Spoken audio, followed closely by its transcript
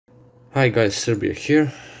Hi guys, Serbia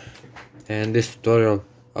here, and in this tutorial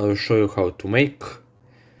I will show you how to make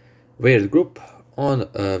weight group on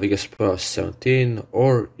Vegas Pro 17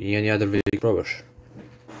 or any other Vegas Pro version.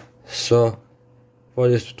 So for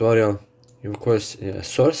this tutorial you of course need a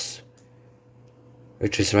source,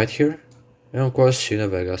 which is right here, and of course you need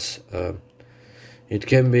Vegas. It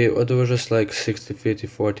can be other versions like 60, 50,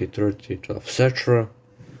 40, 30, 12, etc.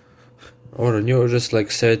 Or new versions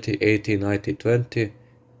like 30, 80, 90, 20,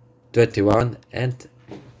 21 and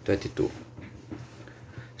 22.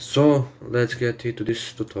 So let's get into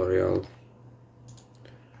this tutorial.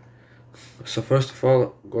 So first of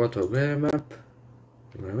all, go to game map,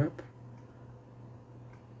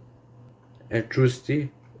 and choose the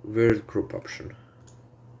weird group option.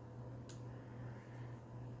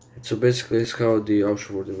 So basically it's how the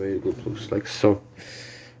option for the weird group looks like. So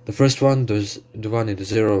the first one, there's the one in the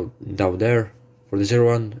 0 down there. For the 0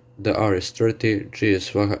 one, the R is 30, G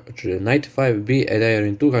is 95, B and A are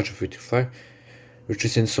in 255, which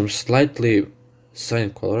is in some slightly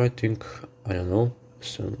cyan color, I think. I don't know.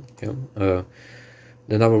 So yeah.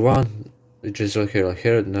 The number 1, which is right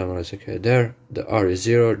here, the number is okay there. The R is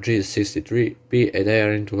 0, G is 63, B and A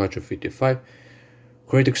are in 255,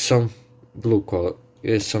 creating some blue color.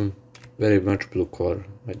 Is some very much blue color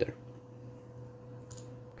right there.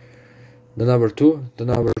 The number 2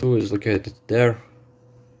 is located there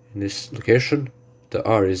in this location. The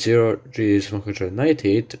R is 0, G is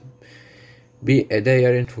 198, B and A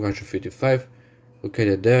are in 255,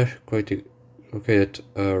 located there, located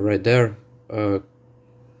right there,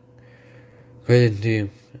 creating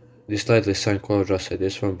the slightly cyan color just like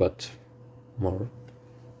this one, but more,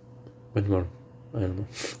 I don't know.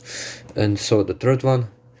 And so the third one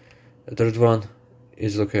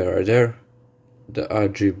is located right there. The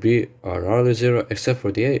RGB are all 0 except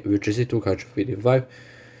for the A, which is the 255.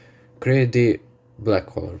 Create the black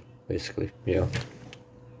color, basically. Yeah.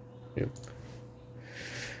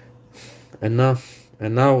 And now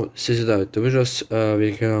since you have the visuals,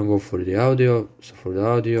 we can go for the audio. So for the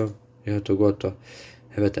audio, you have to go to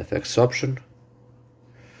have FX option.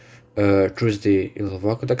 Choose the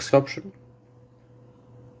vocal text option.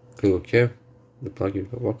 Click OK. The plugin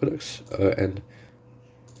vocal text, and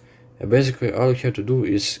basically all you have to do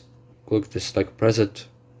is click this like preset,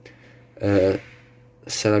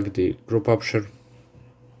 select the group option.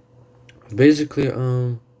 Basically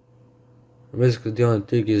the only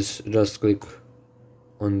thing is just click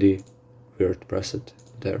on the weird preset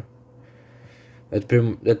there.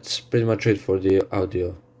 That's pretty much it for the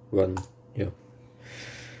audio one. Yeah.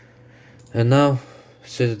 And now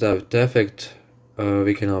set it out the effect,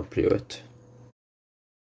 we can now preview it.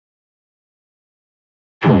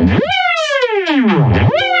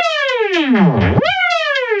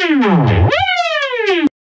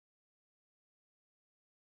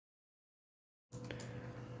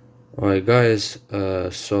 Alright guys,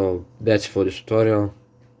 so that's for this tutorial.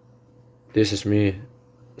 This is me,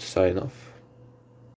 sign off.